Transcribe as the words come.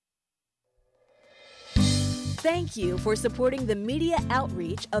Thank you for supporting the media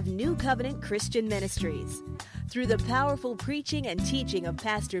outreach of New Covenant Christian Ministries. Through the powerful preaching and teaching of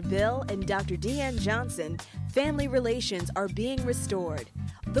Pastor Bill and Dr. Deanne Johnson, family relations are being restored.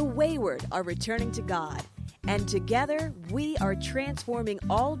 The wayward are returning to God. And together, we are transforming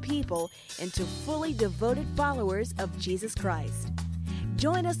all people into fully devoted followers of Jesus Christ.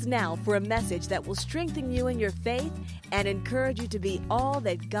 Join us now for a message that will strengthen you in your faith and encourage you to be all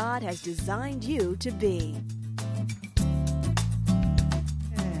that God has designed you to be.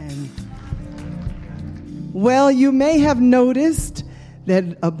 Well, you may have noticed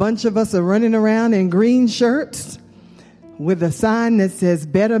that a bunch of us are running around in green shirts with a sign that says,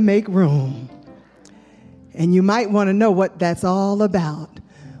 "Better make room." And you might want to know what that's all about.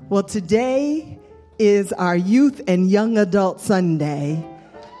 Well, today is our Youth and Young Adult Sunday.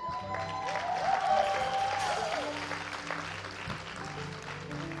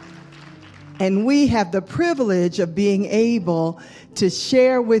 And we have the privilege of being able to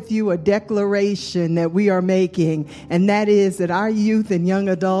share with you a declaration that we are making, and that is that our youth and young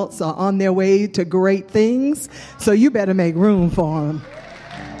adults are on their way to great things, so you better make room for them.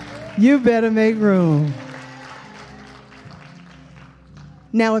 You better make room.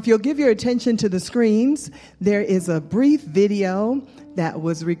 Now, if you'll give your attention to the screens, there is a brief video that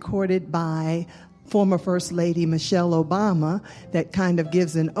was recorded by former First Lady Michelle Obama that kind of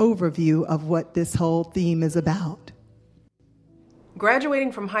gives an overview of what this whole theme is about.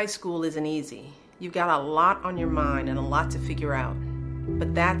 Graduating from high school isn't easy. You've got a lot on your mind and a lot to figure out.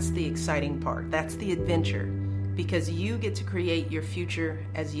 But that's the exciting part. That's the adventure, because you get to create your future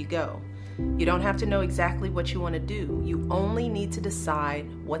as you go. You don't have to know exactly what you want to do. You only need to decide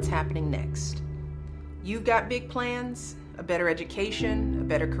what's happening next. You've got big plans, a better education, a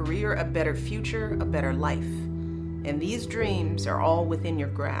better career, a better future, a better life. And these dreams are all within your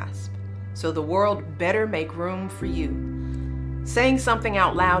grasp. So the world better make room for you. Saying something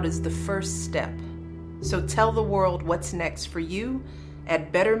out loud is the first step. So tell the world what's next for you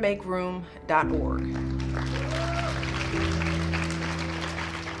at bettermakeroom.org.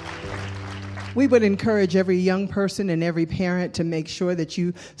 We would encourage every young person and every parent to make sure that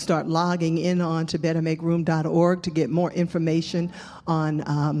you start logging in on to bettermakeroom.org to get more information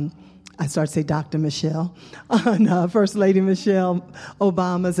on, Dr. Michelle, on First Lady Michelle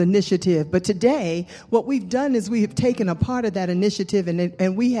Obama's initiative. But today, what we've done is we have taken a part of that initiative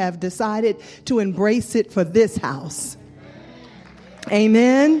and we have decided to embrace it for this house.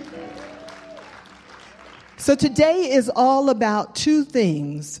 Amen. So today is all about two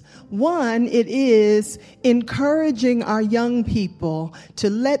things. One, it is encouraging our young people to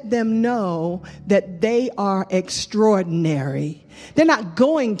let them know that they are extraordinary. They're not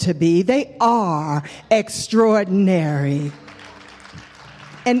going to be, they are extraordinary.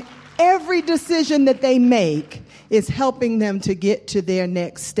 And every decision that they make is helping them to get to their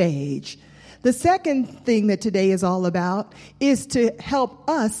next stage. The second thing that today is all about is to help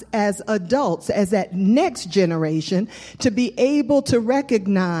us as adults, as that next generation, to be able to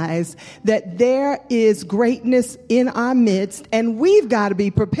recognize that there is greatness in our midst and we've got to be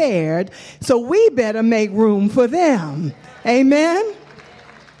prepared, so we better make room for them. Amen?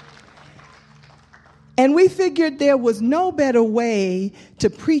 And we figured there was no better way to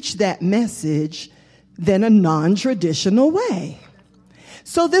preach that message than a non-traditional way.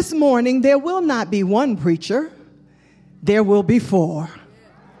 So this morning, there will not be one preacher. There will be four.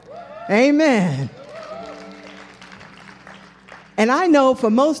 Amen. And I know for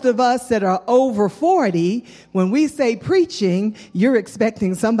most of us that are over 40, when we say preaching, you're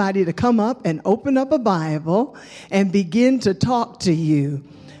expecting somebody to come up and open up a Bible and begin to talk to you.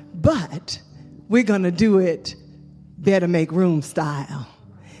 But we're going to do it Better Make Room style.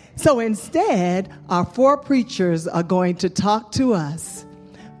 So instead, our four preachers are going to talk to us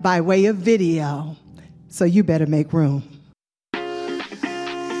by way of video. So you better make room.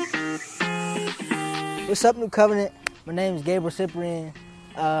 What's up, New Covenant? My name is Gabriel Cyprian.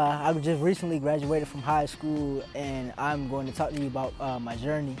 I just recently graduated from high school, and I'm going to talk to you about my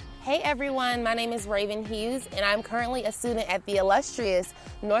journey. Hey everyone, my name is Raven Hughes, and I'm currently a student at the illustrious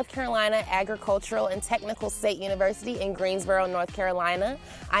North Carolina Agricultural and Technical State University in Greensboro, North Carolina.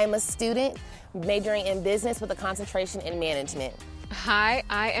 I am a student majoring in business with a concentration in management. Hi,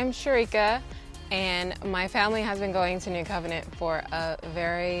 I am Sharika, and my family has been going to New Covenant for a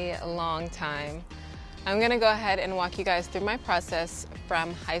very long time. I'm going to go ahead and walk you guys through my process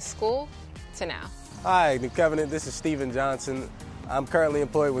from high school to now. Hi, New Covenant. This is Stephen Johnson. I'm currently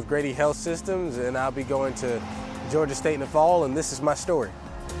employed with Grady Health Systems, and I'll be going to Georgia State in the fall, and this is my story.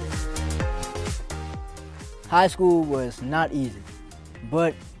 High school was not easy,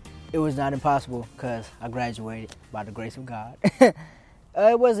 but it was not impossible because I graduated by the grace of God.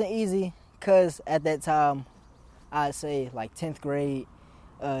 It wasn't easy because at that time, I'd say like 10th grade,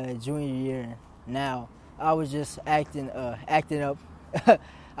 junior year, now I was just acting up.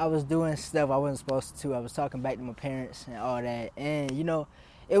 I was doing stuff I wasn't supposed to. I was talking back to my parents and all that. And, you know,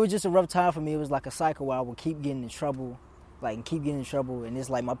 it was just a rough time for me. It was like a cycle where I would keep getting in trouble. And it's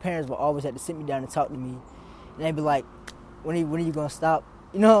like my parents would always have to sit me down and talk to me. And they'd be like, when are you going to stop?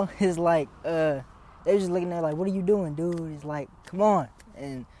 You know, it's like, they were just looking at like, what are you doing, dude? It's like, come on.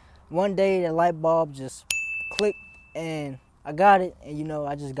 And one day that light bulb just clicked and I got it. And, you know,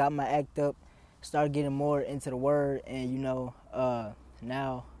 I just got my act up, started getting more into the word. And, you know,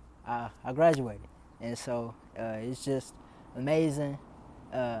 now I graduated. And so it's just amazing.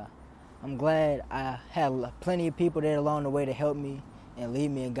 I'm glad I had plenty of people there along the way to help me and lead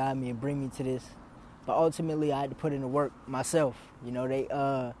me and guide me and bring me to this. But ultimately, I had to put in the work myself. You know,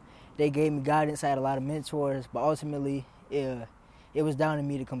 they gave me guidance. I had a lot of mentors. But ultimately, it was down to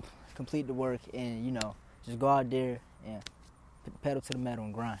me to complete the work and, you know, just go out there and put the pedal to the metal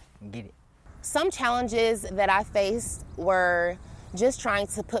and grind and get it. Some challenges that I faced were just trying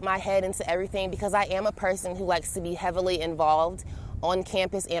to put my head into everything because I am a person who likes to be heavily involved on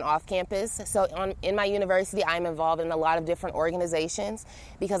campus and off campus. So in my university, I'm involved in a lot of different organizations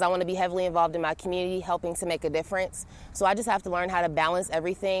because I want to be heavily involved in my community, helping to make a difference. So I just have to learn how to balance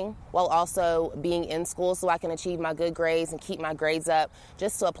everything while also being in school so I can achieve my good grades and keep my grades up,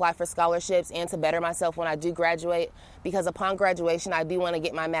 just to apply for scholarships and to better myself when I do graduate. Because upon graduation, I do want to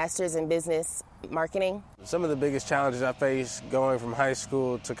get my master's in business marketing. Some of the biggest challenges I faced going from high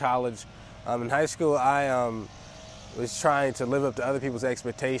school to college. In high school, I was trying to live up to other people's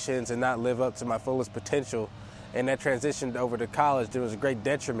expectations and not live up to my fullest potential. And that transitioned over to college. It was a great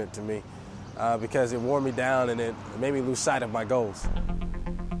detriment to me because it wore me down and it made me lose sight of my goals.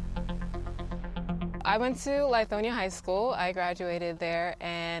 I went to Lithonia High School. I graduated there,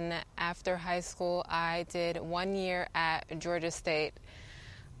 and after high school, I did 1 year at Georgia State.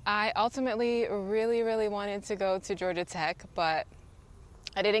 I ultimately really wanted to go to Georgia Tech, but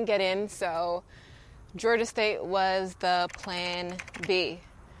I didn't get in, so Georgia State was the plan B.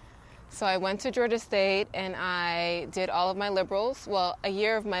 So I went to Georgia State and I did all of my liberals, well, a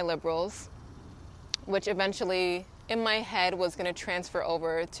year of my liberals, which eventually in my head was going to transfer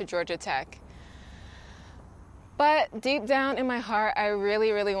over to Georgia Tech. But deep down in my heart, I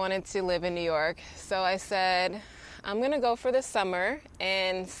really wanted to live in New York. So I said, I'm going to go for the summer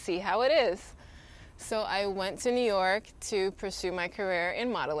and see how it is. So I went to New York to pursue my career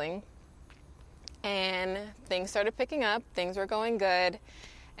in modeling. And things started picking up, things were going good,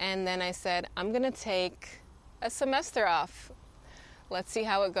 and then I said, I'm going to take a semester off. Let's see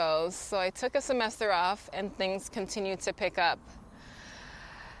how it goes. So I took a semester off, and things continued to pick up.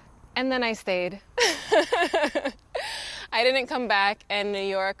 And then I stayed. I didn't come back, and New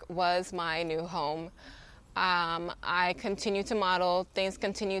York was my new home. I continued to model, things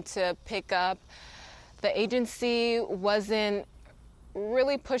continued to pick up. The agency wasn't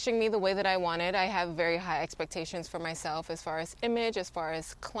really pushing me the way that I wanted. I have very high expectations for myself as far as image, as far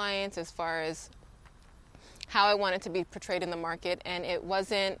as clients, as far as how I wanted to be portrayed in the market, and it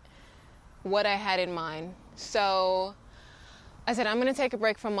wasn't what I had in mind. So I said, I'm going to take a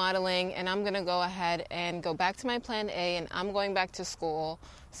break from modeling and I'm going to go ahead and go back to my plan A, and I'm going back to school.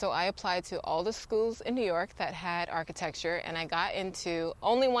 So I applied to all the schools in New York that had architecture, and I got into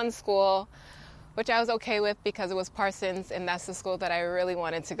only one school, which I was okay with because it was Parsons, and that's the school that I really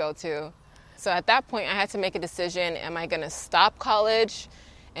wanted to go to. So at that point, I had to make a decision. Am I going to stop college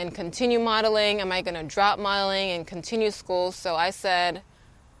and continue modeling? Am I going to drop modeling and continue school? So I said,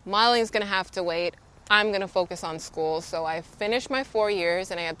 modeling is going to have to wait. I'm going to focus on school. So I finished my 4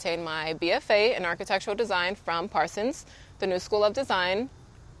 years, and I obtained my BFA in architectural design from Parsons, the New School of Design.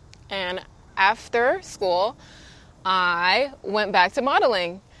 And after school, I went back to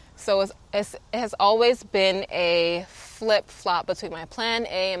modeling. So it has always been a flip-flop between my plan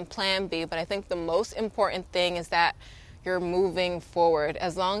A and plan B, but I think the most important thing is that you're moving forward.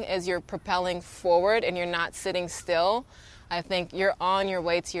 As long as you're propelling forward and you're not sitting still, I think you're on your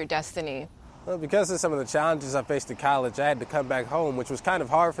way to your destiny. Well, because of some of the challenges I faced in college, I had to come back home, which was kind of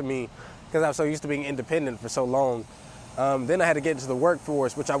hard for me because I was so used to being independent for so long. Then I had to get into the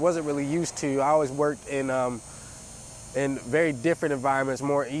workforce, which I wasn't really used to. I always worked in very different environments,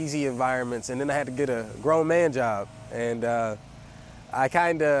 more easy environments, and then I had to get a grown man job. And I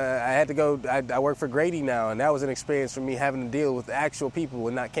had to go, I work for Grady now, and that was an experience for me having to deal with actual people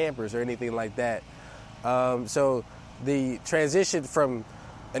and not campers or anything like that. So the transition from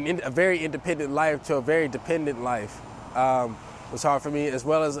a very independent life to a very dependent life was hard for me, as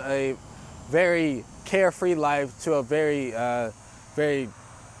well as a very carefree life to a very, very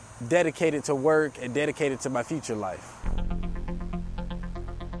dedicated to work and dedicated to my future life.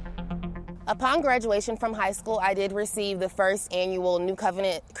 Upon graduation from high school, I did receive the first annual New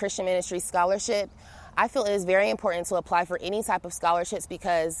Covenant Christian Ministry Scholarship. I feel it is very important to apply for any type of scholarships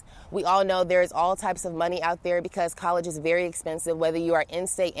because we all know there's all types of money out there because college is very expensive, whether you are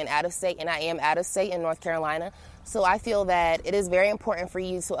in-state and out-of-state, and I am out-of-state in North Carolina. So I feel that it is very important for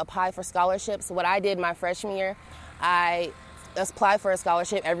you to apply for scholarships. What I did my freshman year, I applied for a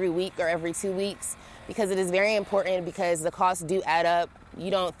scholarship every week or every 2 weeks because it is very important because the costs do add up. You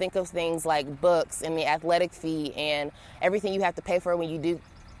don't think of things like books and the athletic fee and everything you have to pay for when you do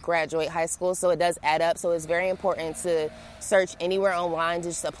graduate high school, so it does add up. So it's very important to search anywhere online to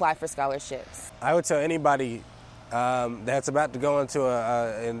just apply for scholarships. I would tell anybody that's about to go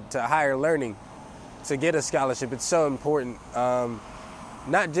into higher learning to get a scholarship. It's so important,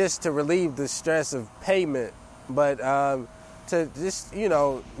 not just to relieve the stress of payment, but to just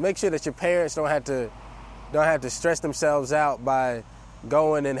make sure that your parents don't have to stress themselves out by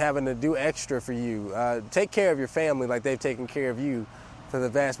going and having to do extra for you. Take care of your family like they've taken care of you for the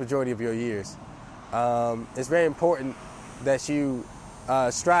vast majority of your years. It's very important that you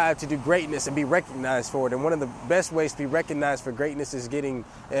strive to do greatness and be recognized for it. And one of the best ways to be recognized for greatness is getting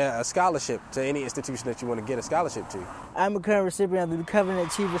a scholarship to any institution that you want to get a scholarship to. I'm a current recipient of the New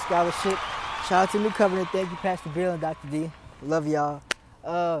Covenant Achiever Scholarship. Shout out to New Covenant. Thank you, Pastor Bill and Dr. D. Love y'all.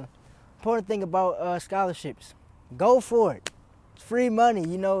 Important thing about scholarships, go for it. It's free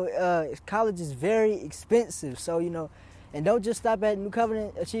money. College is very expensive. So, and don't just stop at New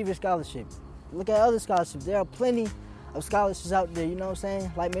Covenant Achiever Scholarship. Look at other scholarships. There are plenty of scholarships out there, you know what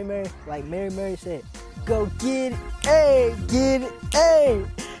I'm saying? Like Mary said, go get it, hey, get it, hey.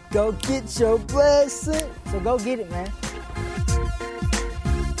 Go get your blessing. So go get it, man.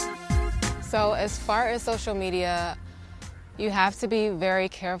 So as far as social media, you have to be very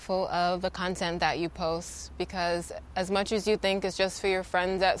careful of the content that you post because as much as you think it's just for your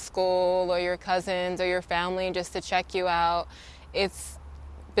friends at school or your cousins or your family just to check you out,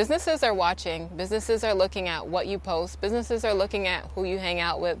 businesses are watching. Businesses are looking at what you post. Businesses are looking at who you hang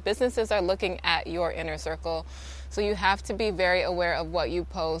out with. Businesses are looking at your inner circle. So you have to be very aware of what you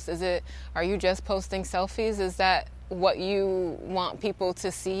post. Are you just posting selfies? Is that what you want people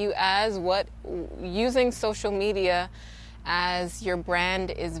to see you as? Using social media as your brand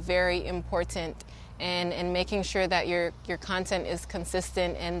is very important, and making sure that your content is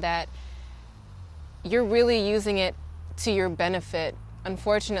consistent and that you're really using it to your benefit.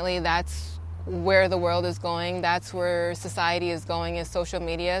 Unfortunately, that's where the world is going. That's where society is going, is social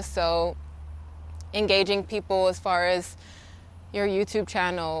media. So engaging people as far as your YouTube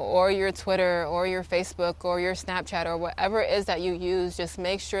channel or your Twitter or your Facebook or your Snapchat or whatever it is that you use, just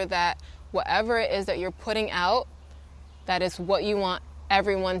make sure that whatever it is that you're putting out, that is what you want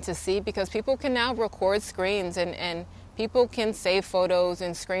everyone to see, because people can now record screens and people can save photos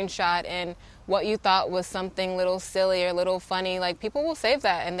and screenshot, and what you thought was something little silly or little funny, like people will save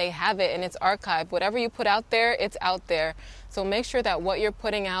that and they have it and it's archived. Whatever you put out there, it's out there. So make sure that what you're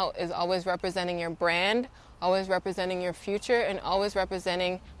putting out is always representing your brand, always representing your future, and always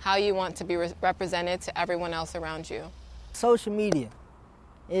representing how you want to be represented to everyone else around you. Social media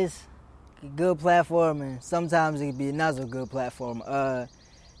is a good platform, and sometimes it can be not so good platform.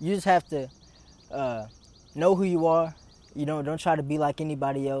 You just have to know who you are. Don't try to be like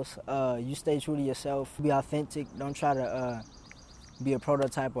anybody else. You stay true to yourself. Be authentic. Don't try to be a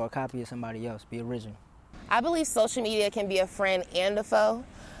prototype or a copy of somebody else. Be original. I believe social media can be a friend and a foe.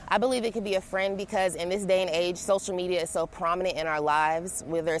 I believe it can be a friend because in this day and age, social media is so prominent in our lives,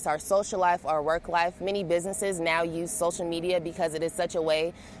 whether it's our social life or work life. Many businesses now use social media because it is such a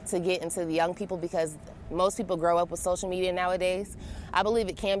way to get into the young people, because most people grow up with social media nowadays. I believe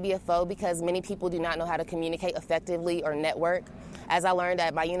it can be a foe because many people do not know how to communicate effectively or network. As I learned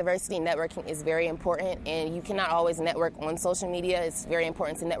at my university, networking is very important, and you cannot always network on social media. It's very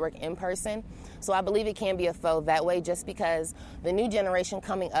important to network in person. So I believe it can be a foe that way, just because the new generation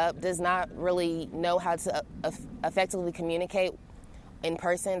coming up does not really know how to effectively communicate in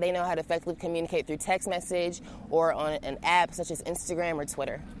person. They know how to effectively communicate through text message or on an app such as Instagram or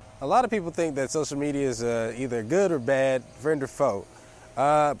Twitter. A lot of people think that social media is either good or bad, friend or foe.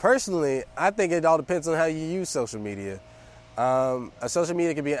 Personally, I think it all depends on how you use social media. Social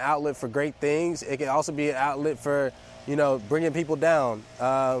media can be an outlet for great things. It can also be an outlet for, bringing people down.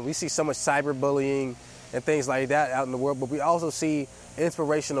 We see so much cyberbullying and things like that out in the world, but we also see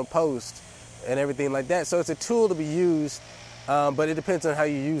inspirational posts and everything like that. So it's a tool to be used, but it depends on how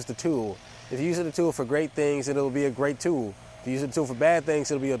you use the tool. If you use the tool for great things, it'll be a great tool. If you use a tool for bad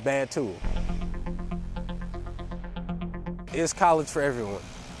things, it'll be a bad tool. Is college for everyone?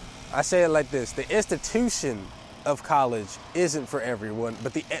 I say it like this: the institution of college isn't for everyone,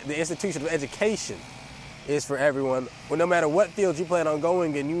 but the institution of education is for everyone. Well, no matter what field you plan on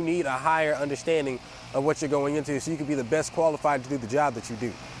going in, you need a higher understanding of what you're going into so you can be the best qualified to do the job that you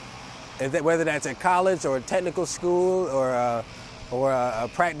do. And whether that's at college or a technical school or a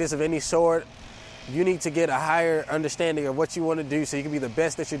practice of any sort, you need to get a higher understanding of what you want to do so you can be the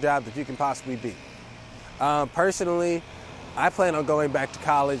best at your job that you can possibly be. Personally, I plan on going back to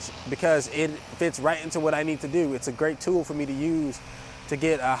college because it fits right into what I need to do. It's a great tool for me to use to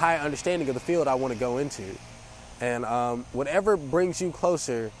get a higher understanding of the field I want to go into. And whatever brings you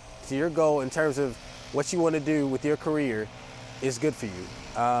closer to your goal in terms of what you want to do with your career is good for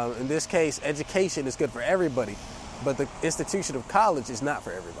you. In this case, education is good for everybody, but the institution of college is not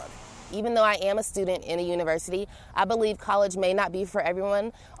for everybody. Even though I am a student in a university, I believe college may not be for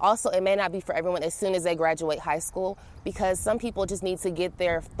everyone. Also, it may not be for everyone as soon as they graduate high school, because some people just need to get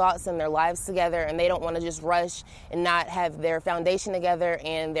their thoughts and their lives together, and they don't want to just rush and not have their foundation together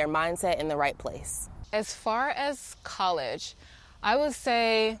and their mindset in the right place. As far as college, I would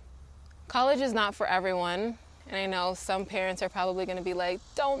say college is not for everyone. And I know some parents are probably going to be like,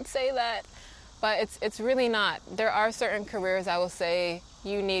 don't say that. But it's really not. There are certain careers I will say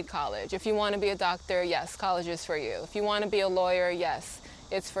you need college. If you want to be a doctor, yes, college is for you. If you want to be a lawyer, yes,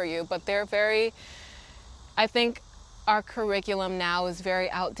 it's for you. But I think our curriculum now is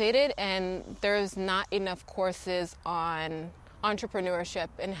very outdated, and there's not enough courses on entrepreneurship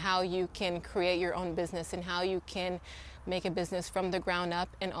and how you can create your own business and how you can make a business from the ground up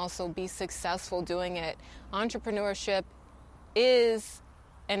and also be successful doing it. Entrepreneurship is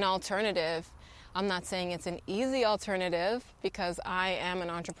an alternative. I'm not saying it's an easy alternative because I am an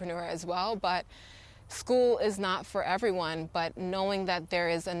entrepreneur as well, but school is not for everyone. But knowing that there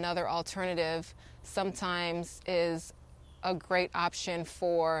is another alternative sometimes is a great option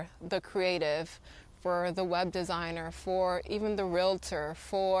for the creative, for the web designer, for even the realtor,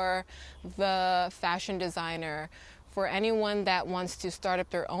 for the fashion designer, for anyone that wants to start up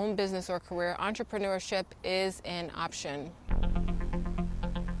their own business or career. Entrepreneurship is an option.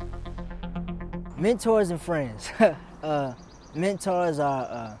 Mentors and friends. Mentors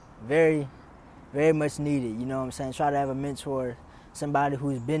are very, very much needed. You know what I'm saying? Try to have a mentor, somebody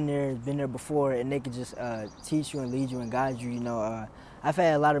who's been there before, and they can just teach you and lead you and guide you. You know, I've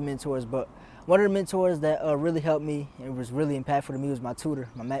had a lot of mentors, but one of the mentors that really helped me and was really impactful to me was my tutor,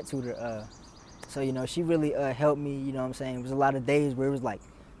 my math tutor. So, you know, she really helped me, you know what I'm saying? It was a lot of days where it was like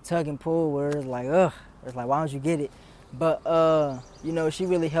tug and pull, where it was like, ugh, it's like, why don't you get it? But, you know, she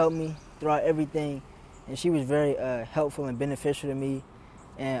really helped me throughout everything, and she was very helpful and beneficial to me.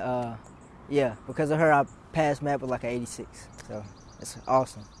 And, yeah, because of her, I passed math with like an 86, so it's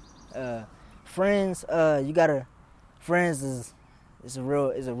awesome. Friends, friends is a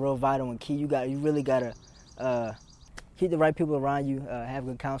real vital and key. You really gotta keep the right people around you, have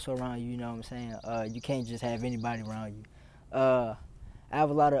good counsel around you, you know what I'm saying? You can't just have anybody around you. I have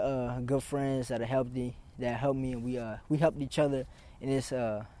a lot of good friends that helped me, and we helped each other in this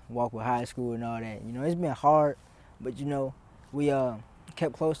walk with high school and all that. You know, it's been hard, but, you know, we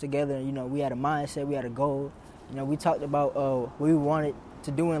kept close together. You know, we had a mindset, we had a goal. You know, we talked about what we wanted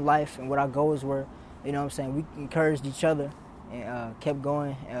to do in life and what our goals were. You know what I'm saying? We encouraged each other and kept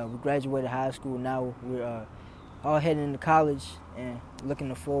going. We graduated high school. Now we're all heading into college and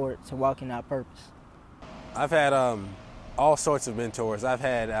looking forward to walking our purpose. I've had all sorts of mentors. I've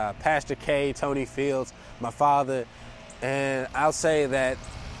had Pastor K, Tony Fields, my father, and I'll say that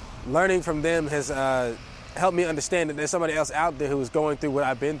learning from them has helped me understand that there's somebody else out there who is going through what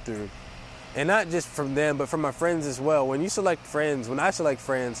I've been through. And not just from them, but from my friends as well. When I select friends,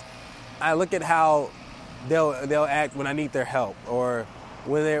 I look at how they'll act when I need their help, or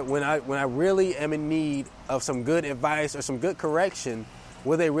when I really am in need of some good advice or some good correction,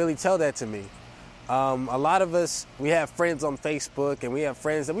 will they really tell that to me? A lot of us, we have friends on Facebook, and we have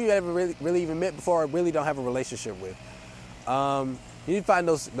friends that we never really even met before or really don't have a relationship with. You need to find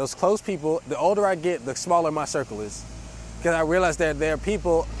those close people. The older I get, the smaller my circle is, because I realize that there are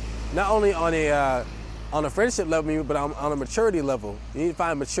people not only on a friendship level, but on a maturity level. You need to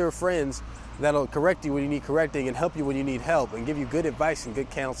find mature friends that'll correct you when you need correcting and help you when you need help and give you good advice and good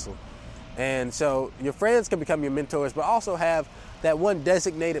counsel. And so your friends can become your mentors, but also have that one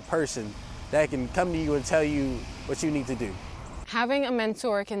designated person that can come to you and tell you what you need to do. Having a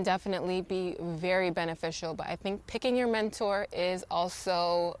mentor can definitely be very beneficial, but I think picking your mentor is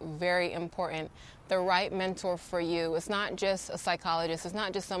also very important. The right mentor for you. It's not just a psychologist. It's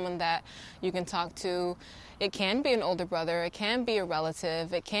not just someone that you can talk to. It can be an older brother. It can be a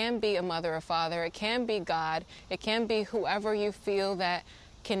relative. It can be a mother or father. It can be God. It can be whoever you feel that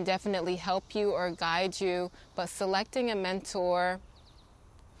can definitely help you or guide you. But selecting a mentor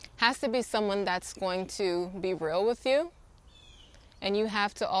has to be someone that's going to be real with you. And you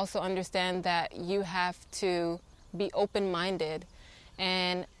have to also understand that you have to be open-minded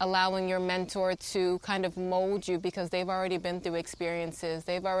and allowing your mentor to kind of mold you because they've already been through experiences.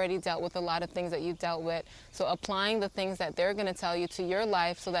 They've already dealt with a lot of things that you've dealt with. So applying the things that they're going to tell you to your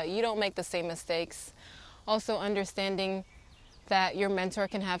life so that you don't make the same mistakes. Also understanding that your mentor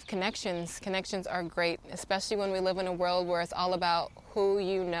can have connections. Connections are great, especially when we live in a world where it's all about who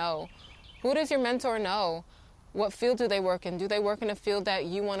you know. Who does your mentor know? What field do they work in? Do they work in a field that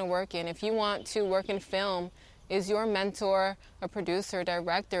you want to work in? If you want to work in film, is your mentor a producer,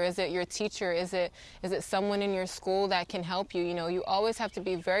 director? Is it your teacher? Is it someone in your school that can help you? You know, you always have to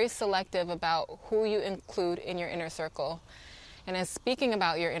be very selective about who you include in your inner circle. And as speaking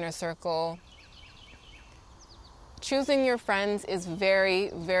about your inner circle, choosing your friends is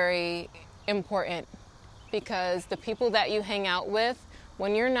very, very important because the people that you hang out with,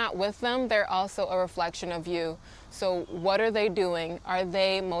 when you're not with them, they're also a reflection of you. So what are they doing? Are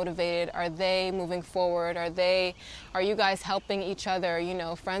they motivated? Are they moving forward? Are you guys helping each other? You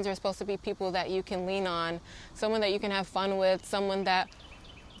know, friends are supposed to be people that you can lean on, someone that you can have fun with, someone that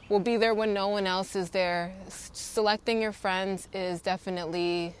will be there when no one else is there. Selecting your friends is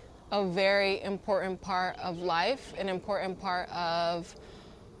definitely a very important part of life, an important part of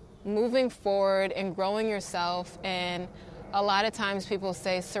moving forward and growing yourself. And a lot of times people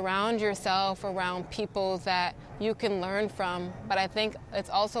say surround yourself around people that you can learn from, but I think it's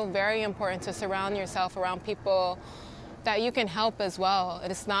also very important to surround yourself around people that you can help as well.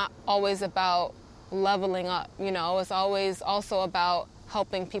 It's not always about leveling up, you know, it's always also about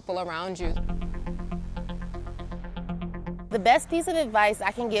helping people around you. The best piece of advice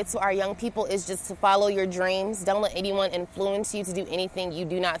I can give to our young people is just to follow your dreams. Don't let anyone influence you to do anything you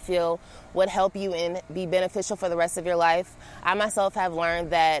do not feel would help you and be beneficial for the rest of your life. I myself have learned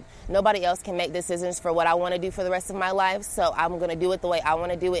that nobody else can make decisions for what I want to do for the rest of my life, so I'm going to do it the way I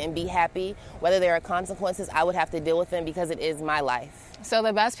want to do it and be happy. Whether there are consequences, I would have to deal with them because it is my life. So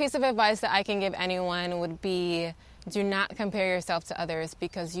the best piece of advice that I can give anyone would be do not compare yourself to others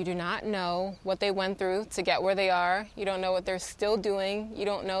because you do not know what they went through to get where they are. You don't know what they're still doing. You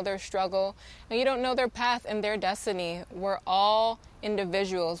don't know their struggle. And you don't know their path and their destiny. We're all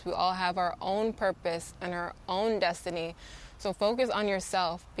individuals. We all have our own purpose and our own destiny. So focus on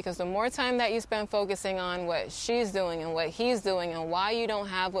yourself because the more time that you spend focusing on what she's doing and what he's doing and why you don't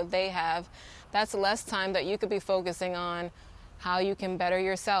have what they have, that's less time that you could be focusing on how you can better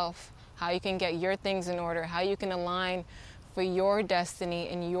yourself, how you can get your things in order, how you can align for your destiny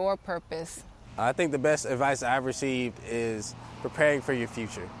and your purpose. I think the best advice I've received is preparing for your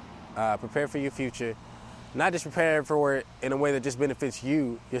future. Prepare for your future, not just prepare for it in a way that just benefits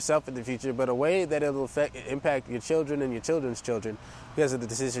you, yourself in the future, but a way that it will impact your children and your children's children because of the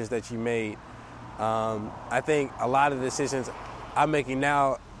decisions that you made. I think a lot of the decisions I'm making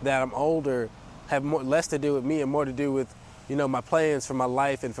now that I'm older have less to do with me and more to do with my plans for my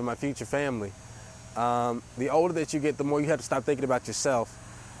life and for my future family. The older that you get, the more you have to start thinking about yourself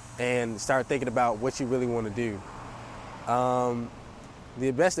and start thinking about what you really want to do.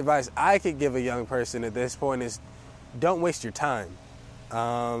 The best advice I could give a young person at this point is don't waste your time.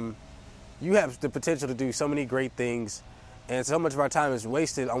 You have the potential to do so many great things, and so much of our time is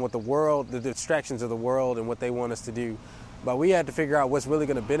wasted on what the distractions of the world and what they want us to do. But we have to figure out what's really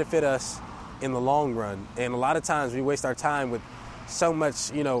going to benefit us in the long run. And a lot of times we waste our time with so much,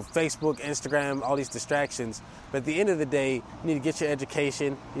 Facebook, Instagram, all these distractions. But at the end of the day, you need to get your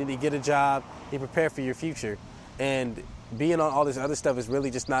education, you need to get a job, you need to prepare for your future. And being on all this other stuff is really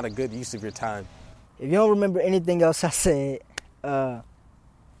just not a good use of your time. If you don't remember anything else I said,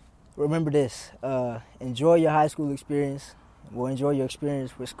 remember this. Enjoy your high school experience. Well, enjoy your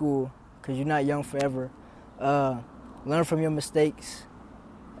experience with school because you're not young forever. Learn from your mistakes.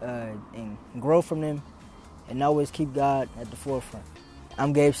 And grow from them, and always keep God at the forefront.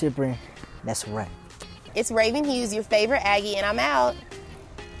 I'm Gabe Cyprian. That's a wrap. It's Raven Hughes, your favorite Aggie, and I'm out.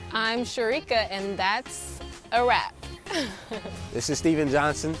 I'm Sharika, and that's a wrap. This is Steven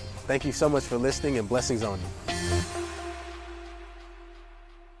Johnson. Thank you so much for listening, and blessings on you.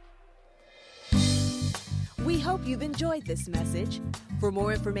 We hope you've enjoyed this message. For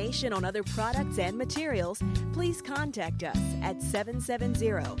more information on other products and materials, please contact us at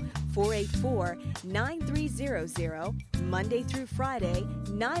 770-484-9300, Monday through Friday,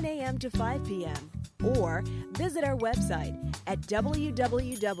 9 a.m. to 5 p.m. Or visit our website at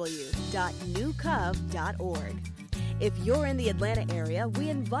www.newcov.org. If you're in the Atlanta area, we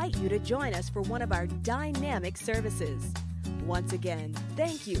invite you to join us for one of our dynamic services. Once again,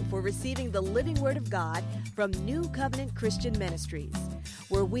 thank you for receiving the living Word of God from New Covenant Christian Ministries,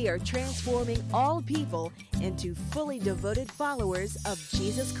 where we are transforming all people into fully devoted followers of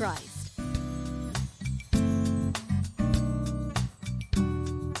Jesus Christ.